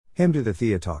Hymn to the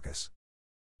Theotokos.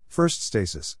 First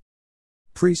stasis.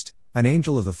 Priest, an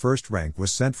angel of the first rank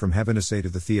was sent from heaven to say to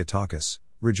the Theotokos,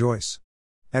 Rejoice!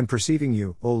 And perceiving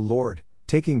you, O Lord,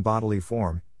 taking bodily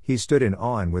form, he stood in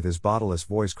awe and with his bodiless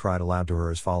voice cried aloud to her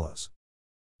as follows.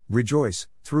 Rejoice,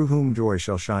 through whom joy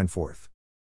shall shine forth.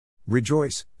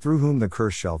 Rejoice, through whom the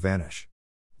curse shall vanish.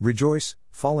 Rejoice,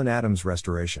 fallen Adam's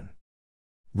restoration.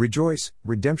 Rejoice,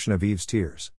 redemption of Eve's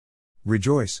tears.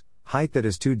 Rejoice, height that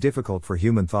is too difficult for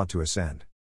human thought to ascend.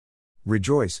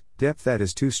 Rejoice, depth that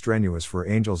is too strenuous for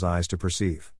angels' eyes to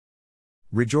perceive.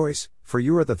 Rejoice, for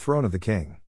you are the throne of the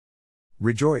King.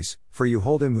 Rejoice, for you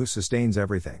hold him who sustains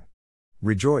everything.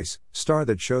 Rejoice, star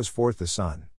that shows forth the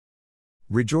sun.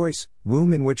 Rejoice,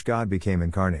 womb in which God became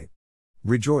incarnate.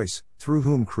 Rejoice, through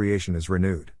whom creation is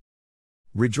renewed.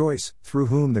 Rejoice, through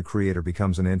whom the Creator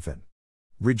becomes an infant.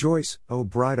 Rejoice, O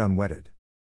bride unwedded.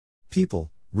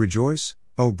 People, rejoice,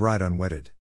 O bride unwedded.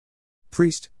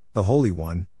 Priest, the Holy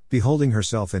One, beholding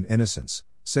herself in innocence,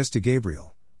 says to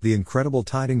Gabriel, The incredible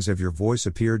tidings of your voice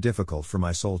appear difficult for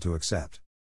my soul to accept.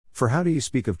 For how do you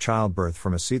speak of childbirth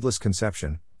from a seedless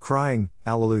conception, crying,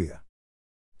 Alleluia.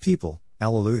 People,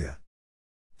 Alleluia.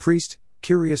 Priest,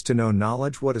 curious to know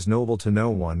knowledge what is noble to no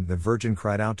one, the Virgin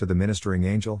cried out to the ministering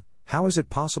angel, How is it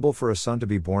possible for a son to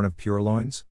be born of pure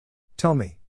loins? Tell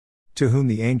me. To whom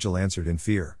the angel answered in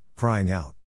fear, crying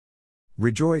out.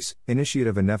 Rejoice, initiate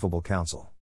of ineffable counsel.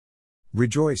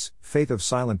 Rejoice, faith of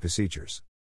silent beseechers.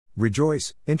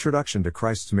 Rejoice, introduction to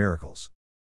Christ's miracles.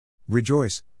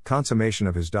 Rejoice, consummation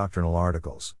of his doctrinal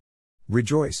articles.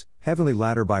 Rejoice, heavenly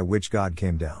ladder by which God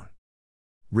came down.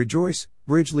 Rejoice,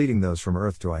 bridge leading those from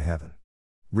earth to high heaven.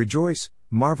 Rejoice,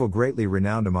 marvel greatly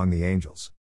renowned among the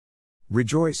angels.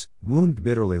 Rejoice, wound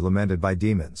bitterly lamented by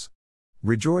demons.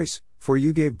 Rejoice, for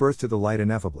you gave birth to the light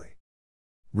ineffably.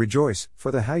 Rejoice,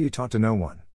 for the how you taught to no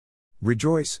one.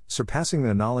 Rejoice, surpassing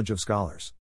the knowledge of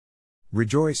scholars.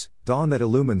 Rejoice, dawn that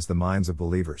illumines the minds of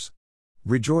believers.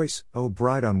 Rejoice, O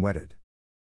bride unwedded.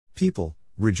 People,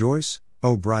 rejoice,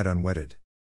 O bride unwedded.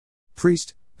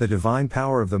 Priest, the divine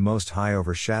power of the Most High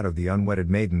overshadowed the unwedded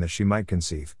maiden that she might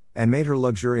conceive, and made her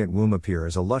luxuriant womb appear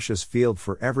as a luscious field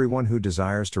for everyone who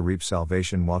desires to reap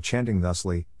salvation while chanting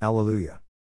thusly, Alleluia.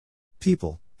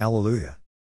 People, Alleluia.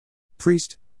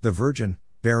 Priest, the Virgin,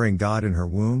 bearing God in her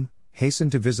womb,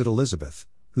 hastened to visit Elizabeth,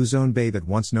 whose own babe at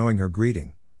once knowing her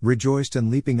greeting, rejoiced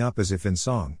and leaping up as if in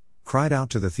song, cried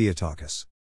out to the Theotokos.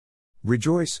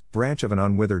 Rejoice, branch of an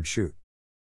unwithered shoot.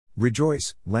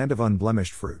 Rejoice, land of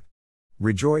unblemished fruit.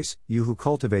 Rejoice, you who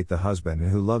cultivate the husband and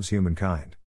who loves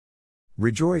humankind.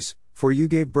 Rejoice, for you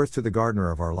gave birth to the gardener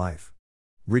of our life.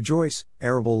 Rejoice,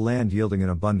 arable land yielding an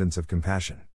abundance of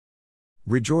compassion.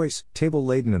 Rejoice, table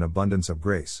laden in abundance of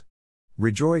grace.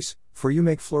 Rejoice, for you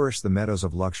make flourish the meadows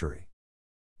of luxury.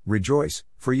 Rejoice,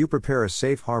 for you prepare a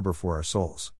safe harbor for our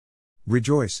souls.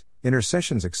 Rejoice,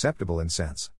 intercessions acceptable in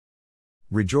sense.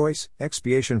 Rejoice,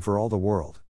 expiation for all the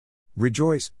world.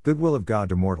 Rejoice, goodwill of God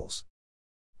to mortals.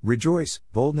 Rejoice,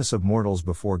 boldness of mortals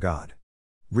before God.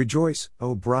 Rejoice,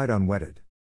 O bride unwedded.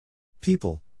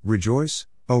 People, rejoice,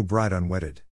 O bride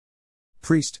unwedded.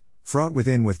 Priest, fraught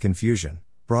within with confusion,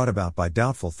 brought about by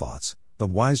doubtful thoughts, the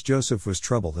wise Joseph was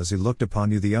troubled as he looked upon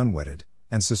you the unwedded,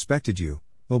 and suspected you,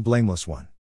 O blameless one.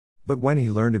 But when he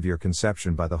learned of your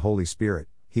conception by the Holy Spirit,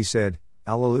 he said,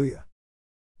 Alleluia.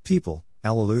 People,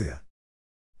 Alleluia.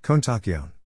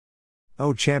 Kontakion.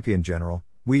 O champion general,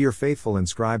 we your faithful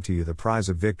inscribe to you the prize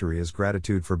of victory as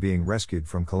gratitude for being rescued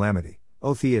from calamity,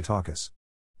 O Theotokos.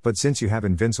 But since you have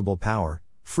invincible power,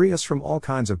 free us from all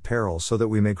kinds of perils so that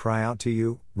we may cry out to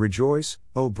you, Rejoice,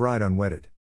 O bride unwedded.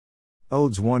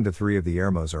 Odes 1-3 of the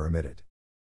Ermos are omitted.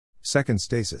 Second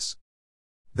stasis.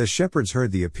 The shepherds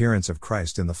heard the appearance of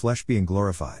Christ in the flesh being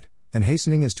glorified, and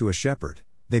hastening as to a shepherd,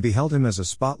 they beheld him as a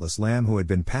spotless lamb who had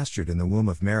been pastured in the womb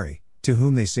of Mary, to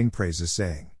whom they sing praises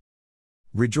saying,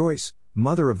 Rejoice,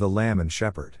 mother of the lamb and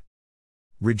shepherd.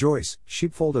 Rejoice,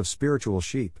 sheepfold of spiritual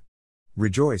sheep.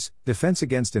 Rejoice, defense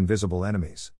against invisible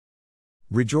enemies.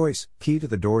 Rejoice, key to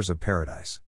the doors of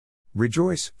paradise.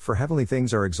 Rejoice, for heavenly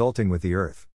things are exulting with the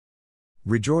earth.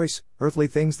 Rejoice, earthly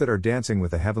things that are dancing with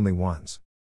the heavenly ones.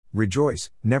 Rejoice,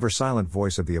 never silent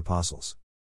voice of the apostles.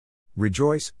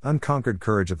 Rejoice, unconquered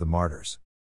courage of the martyrs.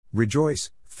 Rejoice,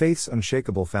 faith's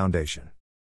unshakable foundation.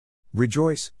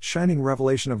 Rejoice, shining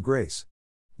revelation of grace.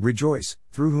 Rejoice,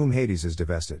 through whom Hades is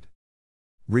divested.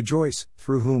 Rejoice,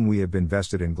 through whom we have been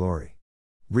vested in glory.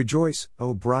 Rejoice,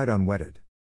 O bride unwedded.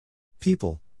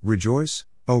 People, rejoice,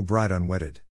 O bride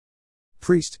unwedded.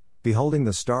 Priest, beholding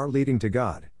the star leading to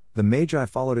God, the Magi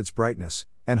followed its brightness,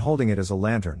 and holding it as a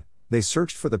lantern, they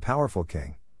searched for the powerful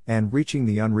King, and reaching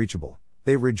the unreachable,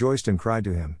 they rejoiced and cried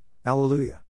to him,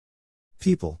 Alleluia.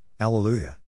 People,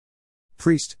 Alleluia.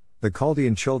 Priest, the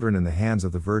Chaldean children in the hands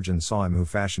of the Virgin saw him who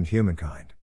fashioned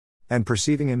humankind. And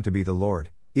perceiving him to be the Lord,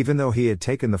 even though he had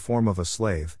taken the form of a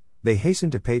slave, they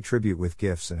hastened to pay tribute with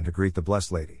gifts and to greet the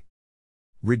Blessed Lady.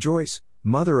 Rejoice,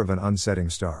 Mother of an unsetting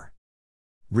star.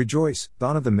 Rejoice,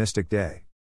 dawn of the mystic day.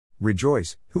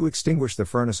 Rejoice, who extinguish the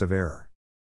furnace of error.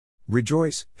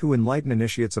 Rejoice, who enlighten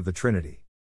initiates of the Trinity.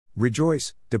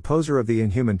 Rejoice, deposer of the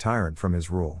inhuman tyrant from his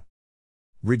rule.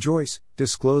 Rejoice,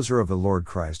 discloser of the Lord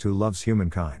Christ who loves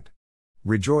humankind.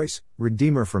 Rejoice,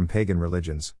 redeemer from pagan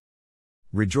religions.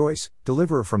 Rejoice,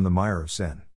 deliverer from the mire of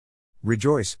sin.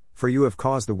 Rejoice, for you have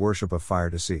caused the worship of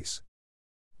fire to cease.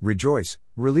 Rejoice,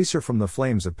 releaser from the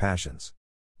flames of passions.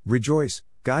 Rejoice,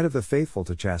 guide of the faithful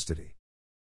to chastity.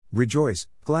 Rejoice,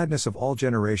 gladness of all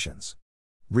generations.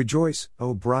 Rejoice,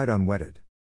 O bride unwedded.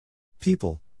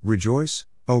 People, rejoice,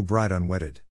 O bride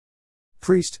unwedded.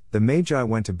 Priest, the Magi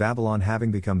went to Babylon having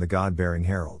become the God-bearing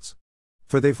heralds.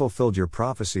 For they fulfilled your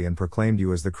prophecy and proclaimed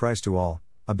you as the Christ to all,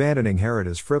 abandoning Herod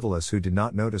as frivolous who did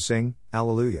not know to sing,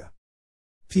 Alleluia.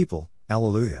 People,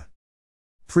 Alleluia.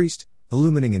 Priest,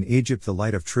 illumining in Egypt the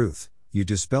light of truth, you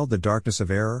dispelled the darkness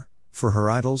of error, for her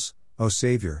idols, O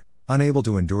Savior, unable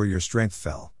to endure your strength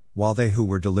fell, while they who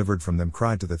were delivered from them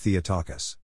cried to the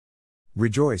Theotokos.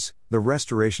 Rejoice, the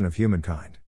restoration of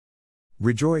humankind.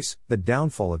 Rejoice, the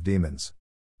downfall of demons.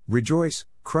 Rejoice,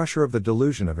 crusher of the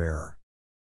delusion of error.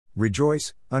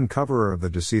 Rejoice, uncoverer of the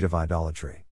deceit of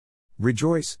idolatry.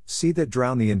 Rejoice, sea that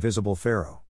drowned the invisible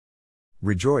Pharaoh.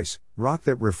 Rejoice, rock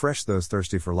that refreshed those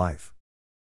thirsty for life.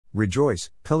 Rejoice,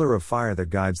 pillar of fire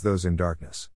that guides those in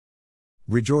darkness.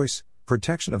 Rejoice,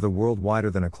 protection of the world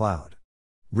wider than a cloud.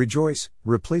 Rejoice,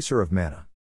 replacer of manna.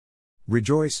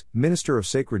 Rejoice, minister of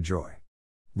sacred joy.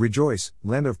 Rejoice,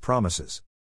 land of promises.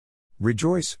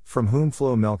 Rejoice, from whom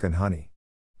flow milk and honey.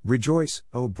 Rejoice,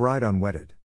 O bride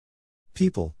unwedded.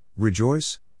 People,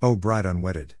 rejoice, O bride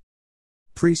unwedded.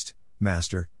 Priest,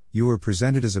 Master, you were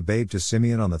presented as a babe to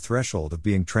Simeon on the threshold of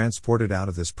being transported out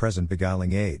of this present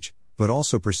beguiling age, but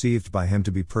also perceived by him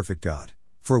to be perfect God,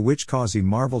 for which cause he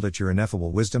marveled at your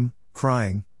ineffable wisdom,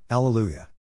 crying, Alleluia.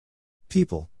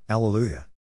 People, Alleluia.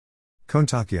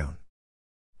 Kontakion.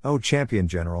 O champion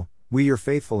general, we your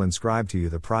faithful inscribe to you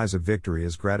the prize of victory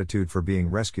as gratitude for being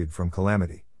rescued from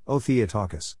calamity, O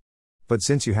Theotokos. But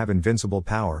since you have invincible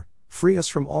power, free us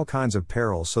from all kinds of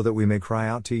perils so that we may cry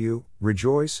out to you,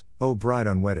 rejoice, O bride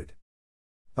unwedded.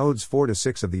 Odes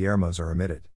 4-6 of the Ermos are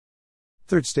omitted.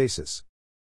 Third stasis.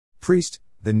 Priest,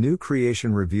 the new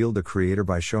creation revealed the Creator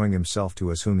by showing himself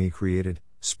to us whom he created,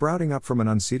 sprouting up from an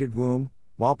unseeded womb,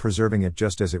 while preserving it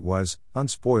just as it was,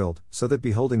 unspoiled, so that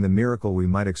beholding the miracle we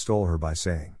might extol her by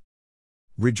saying,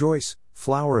 Rejoice,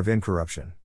 flower of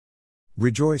incorruption.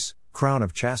 Rejoice, crown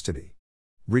of chastity.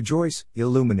 Rejoice,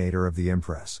 illuminator of the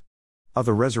impress of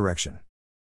the resurrection.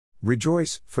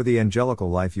 Rejoice, for the angelical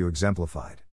life you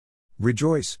exemplified.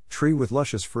 Rejoice, tree with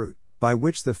luscious fruit, by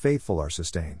which the faithful are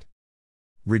sustained.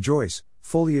 Rejoice,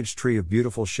 foliage tree of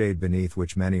beautiful shade beneath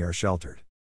which many are sheltered.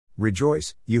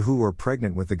 Rejoice, you who were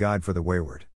pregnant with the guide for the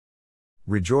wayward.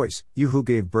 Rejoice, you who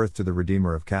gave birth to the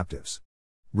Redeemer of captives.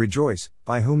 Rejoice,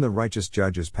 by whom the righteous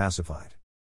judge is pacified.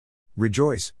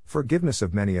 Rejoice, forgiveness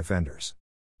of many offenders.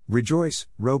 Rejoice,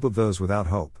 robe of those without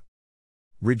hope.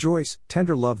 Rejoice,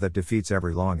 tender love that defeats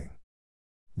every longing.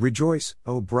 Rejoice,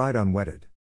 O bride unwedded.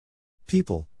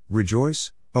 People,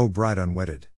 rejoice, O bride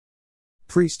unwedded.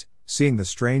 Priest, seeing the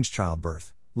strange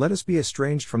childbirth, let us be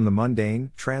estranged from the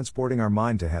mundane, transporting our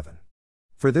mind to heaven.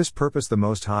 For this purpose the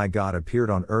Most High God appeared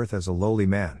on earth as a lowly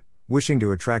man, wishing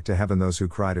to attract to heaven those who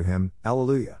cry to him,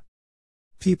 Alleluia.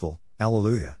 People,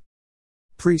 Alleluia.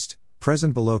 Priest,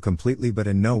 present below completely but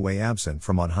in no way absent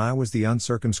from on high was the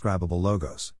uncircumscribable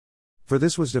Logos. For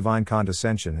this was divine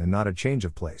condescension and not a change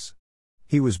of place.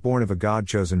 He was born of a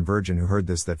God-chosen virgin who heard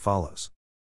this that follows.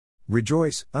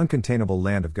 Rejoice, uncontainable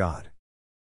land of God.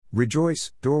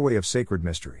 Rejoice, doorway of sacred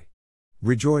mystery.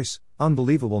 Rejoice,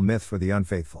 unbelievable myth for the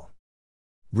unfaithful.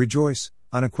 Rejoice,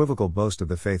 unequivocal boast of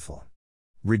the faithful.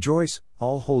 Rejoice,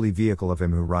 all-holy vehicle of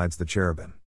him who rides the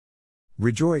cherubim.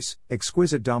 Rejoice,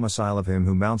 exquisite domicile of him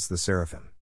who mounts the seraphim.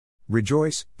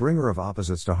 Rejoice, bringer of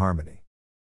opposites to harmony.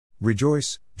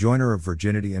 Rejoice, joiner of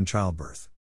virginity and childbirth.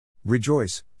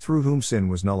 Rejoice, through whom sin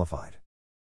was nullified.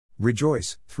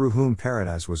 Rejoice, through whom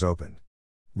paradise was opened.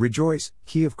 Rejoice,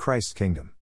 key of Christ's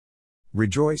kingdom.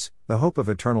 Rejoice, the hope of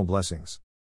eternal blessings.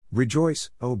 Rejoice,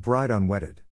 O bride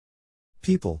unwedded.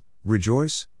 People,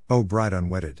 rejoice, O bride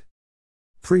unwedded.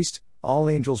 Priest, all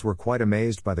angels were quite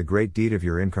amazed by the great deed of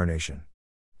your incarnation.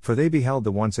 For they beheld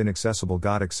the once inaccessible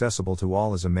God accessible to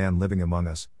all as a man living among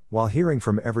us, while hearing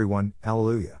from everyone,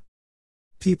 Alleluia.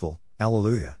 People,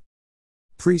 Alleluia.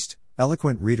 Priest,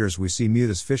 eloquent readers, we see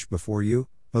mute as fish before you,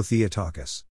 O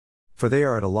Theotokos. For they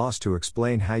are at a loss to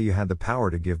explain how you had the power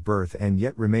to give birth and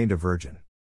yet remained a virgin.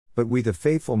 But we the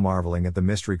faithful, marveling at the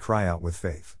mystery, cry out with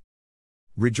faith.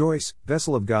 Rejoice,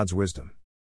 vessel of God's wisdom.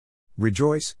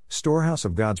 Rejoice, storehouse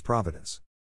of God's providence.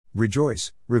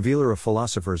 Rejoice, revealer of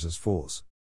philosophers as fools.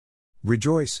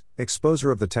 Rejoice,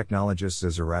 exposer of the technologists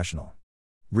as irrational.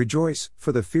 Rejoice,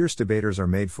 for the fierce debaters are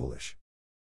made foolish.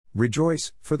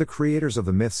 Rejoice, for the creators of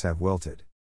the myths have wilted.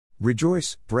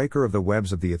 Rejoice, breaker of the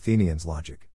webs of the Athenians'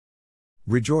 logic.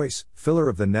 Rejoice, filler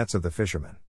of the nets of the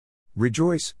fishermen.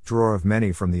 Rejoice, drawer of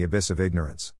many from the abyss of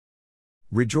ignorance.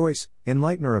 Rejoice,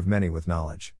 enlightener of many with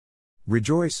knowledge.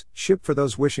 Rejoice, ship for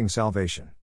those wishing salvation.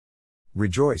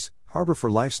 Rejoice, harbor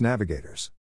for life's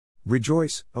navigators.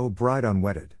 Rejoice, O bride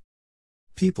unwedded.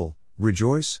 People,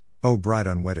 rejoice, O bride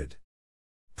unwedded.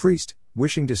 Priest,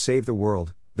 wishing to save the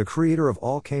world, the creator of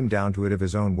all came down to it of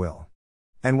his own will.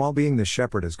 And while being the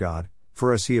shepherd as God,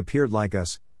 for us he appeared like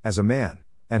us, as a man,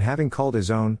 and having called his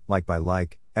own, like by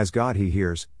like, as God he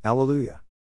hears, Alleluia.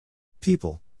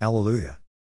 People, Alleluia.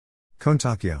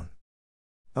 Kontakion.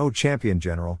 O champion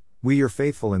general, we your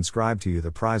faithful inscribe to you the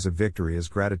prize of victory as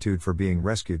gratitude for being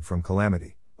rescued from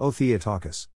calamity, O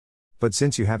Theotokos. But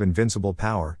since you have invincible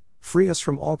power, free us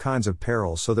from all kinds of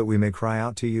perils so that we may cry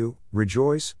out to you,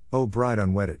 rejoice, O bride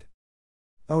unwedded.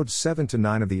 Odes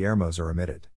 7-9 of the Ermos are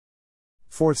omitted.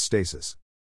 Fourth stasis.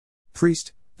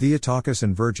 Priest, Theotokos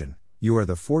and virgin, you are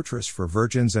the fortress for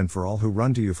virgins and for all who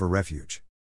run to you for refuge.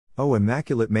 O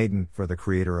immaculate maiden, for the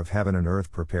Creator of heaven and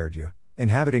earth prepared you,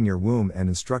 inhabiting your womb and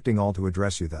instructing all to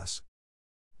address you thus.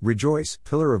 Rejoice,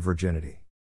 pillar of virginity.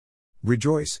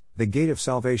 Rejoice, the gate of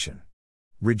salvation.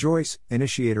 Rejoice,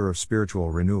 initiator of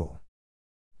spiritual renewal.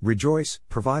 Rejoice,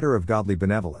 provider of godly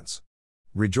benevolence.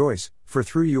 Rejoice, for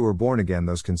through you were born again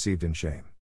those conceived in shame.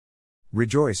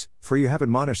 Rejoice, for you have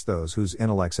admonished those whose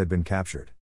intellects had been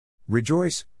captured.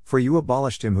 Rejoice, for you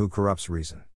abolished him who corrupts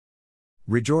reason.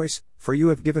 Rejoice, for you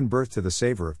have given birth to the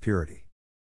savor of purity.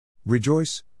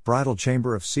 Rejoice, bridal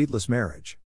chamber of seedless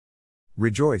marriage.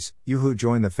 Rejoice, you who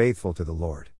join the faithful to the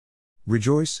Lord.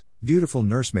 Rejoice, beautiful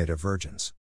nursemaid of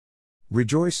virgins.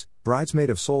 Rejoice, bridesmaid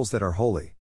of souls that are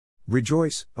holy.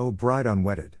 Rejoice, O bride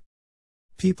unwedded.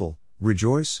 People,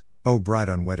 rejoice, O bride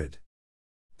unwedded.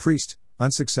 Priest,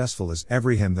 unsuccessful is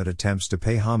every hymn that attempts to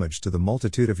pay homage to the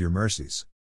multitude of your mercies.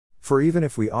 For even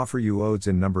if we offer you odes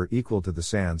in number equal to the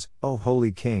sands, O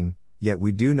holy King, yet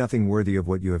we do nothing worthy of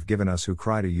what you have given us who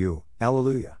cry to you,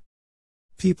 Alleluia.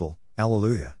 People,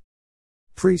 Alleluia.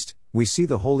 Priest, we see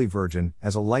the Holy Virgin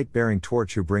as a light-bearing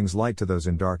torch who brings light to those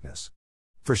in darkness.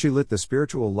 For she lit the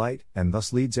spiritual light, and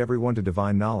thus leads everyone to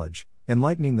divine knowledge,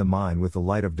 enlightening the mind with the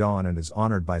light of dawn, and is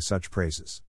honored by such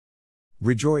praises.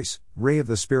 Rejoice, ray of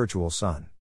the spiritual sun.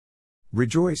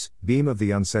 Rejoice, beam of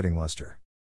the unsetting luster.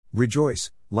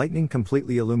 Rejoice, lightning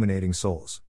completely illuminating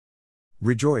souls.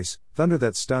 Rejoice, thunder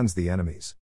that stuns the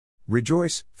enemies.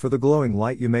 Rejoice, for the glowing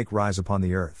light you make rise upon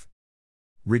the earth.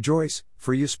 Rejoice,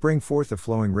 for you spring forth a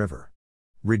flowing river.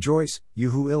 Rejoice, you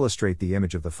who illustrate the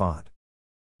image of the font.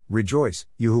 Rejoice,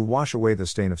 you who wash away the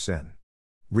stain of sin.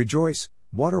 Rejoice,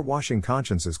 water washing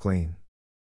consciences clean.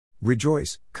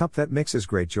 Rejoice, cup that mixes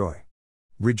great joy.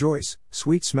 Rejoice,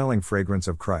 sweet smelling fragrance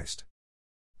of Christ.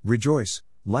 Rejoice,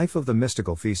 life of the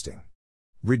mystical feasting.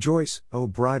 Rejoice, O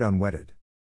bride unwedded.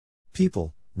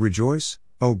 People, rejoice,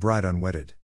 O bride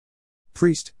unwedded.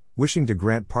 Priest, wishing to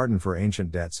grant pardon for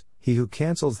ancient debts, he who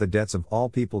cancels the debts of all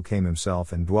people came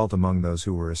himself and dwelt among those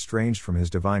who were estranged from his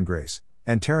divine grace,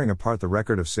 and tearing apart the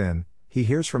record of sin, he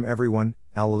hears from everyone,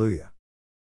 Alleluia.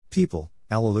 People,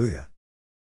 Alleluia.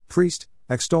 Priest,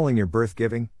 extolling your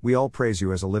birth-giving, we all praise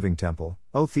you as a living temple,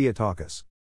 O Theotokos.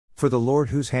 For the Lord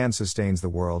whose hand sustains the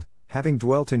world, having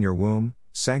dwelt in your womb,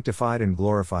 sanctified and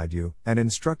glorified you, and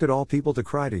instructed all people to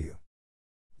cry to you.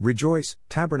 Rejoice,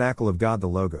 tabernacle of God the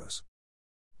Logos.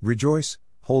 Rejoice,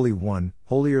 Holy One,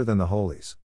 holier than the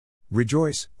holies.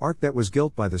 Rejoice, ark that was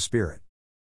gilt by the Spirit.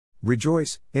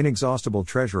 Rejoice, inexhaustible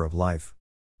treasure of life.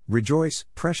 Rejoice,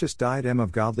 precious diadem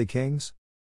of godly kings.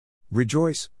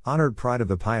 Rejoice, honored pride of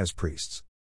the pious priests.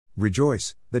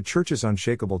 Rejoice, the church's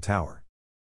unshakable tower.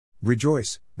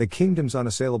 Rejoice, the kingdom's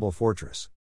unassailable fortress.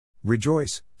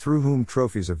 Rejoice, through whom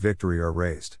trophies of victory are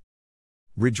raised.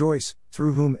 Rejoice,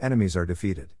 through whom enemies are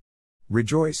defeated.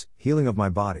 Rejoice, healing of my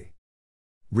body.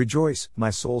 Rejoice, my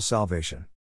soul's salvation.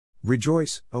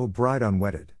 Rejoice, O bride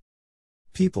unwedded.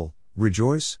 People,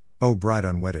 rejoice, O bride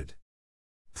unwedded.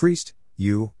 Priest,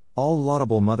 you, all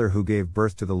laudable mother who gave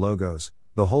birth to the Logos,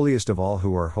 the holiest of all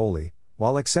who are holy,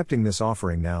 while accepting this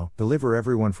offering now, deliver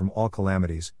everyone from all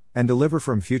calamities, and deliver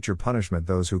from future punishment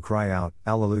those who cry out,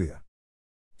 Alleluia.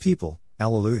 People,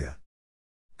 Alleluia.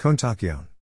 Kontakion.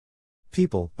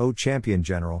 People, O champion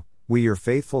general, we your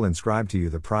faithful inscribe to you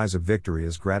the prize of victory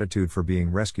as gratitude for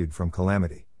being rescued from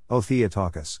calamity, O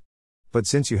Theotokos. But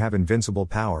since you have invincible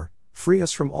power, free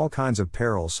us from all kinds of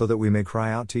perils so that we may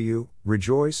cry out to you,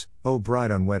 rejoice, O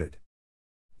bride unwedded.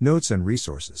 Notes and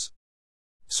resources.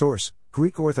 Source,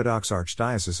 Greek Orthodox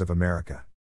Archdiocese of America.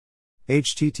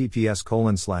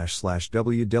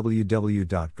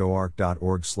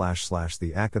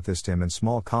 https://www.goarch.org//the Akathistim and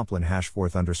small compline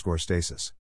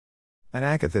 #4_stasis. An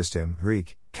akathistim,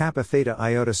 Greek, kappa theta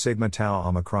iota sigma tau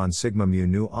omicron sigma mu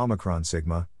nu omicron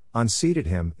sigma, unseated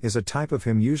hymn, is a type of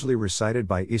hymn usually recited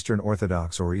by Eastern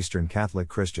Orthodox or Eastern Catholic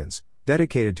Christians,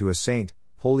 dedicated to a saint,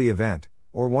 holy event,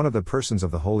 or one of the persons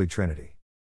of the Holy Trinity.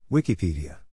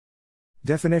 Wikipedia.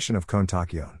 Definition of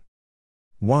kontakion.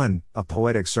 1. A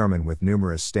poetic sermon with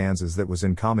numerous stanzas that was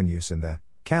in common use in the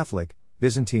Catholic,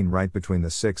 Byzantine Rite between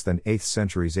the 6th and 8th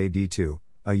centuries AD. 2.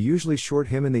 A usually short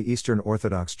hymn in the Eastern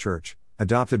Orthodox Church,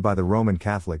 adopted by the Roman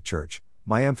Catholic Church,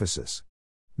 my emphasis.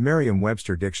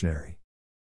 Merriam-Webster Dictionary.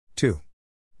 2.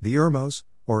 The Ermos,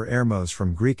 or Ermos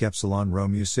from Greek epsilon rho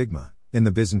mu sigma, in the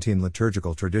Byzantine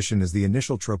liturgical tradition is the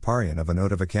initial troparion of an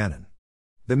ode of a canon.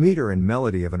 The meter and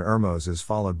melody of an Ermos is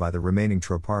followed by the remaining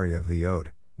troparia of the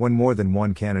ode. When more than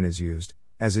one canon is used,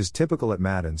 as is typical at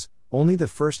matins, only the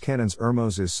first canon's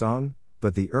Ermos is sung,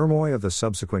 but the Ermoi of the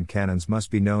subsequent canons must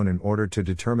be known in order to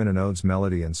determine an ode's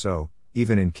melody, and so,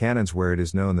 even in canons where it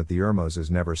is known that the Ermos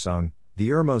is never sung, the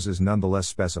Ermos is nonetheless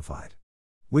specified.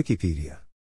 Wikipedia.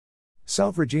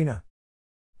 Salve Regina.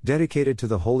 Dedicated to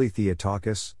the Holy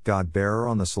Theotokos, God-bearer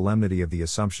on the solemnity of the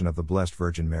Assumption of the Blessed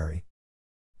Virgin Mary.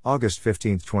 August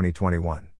 15, 2021.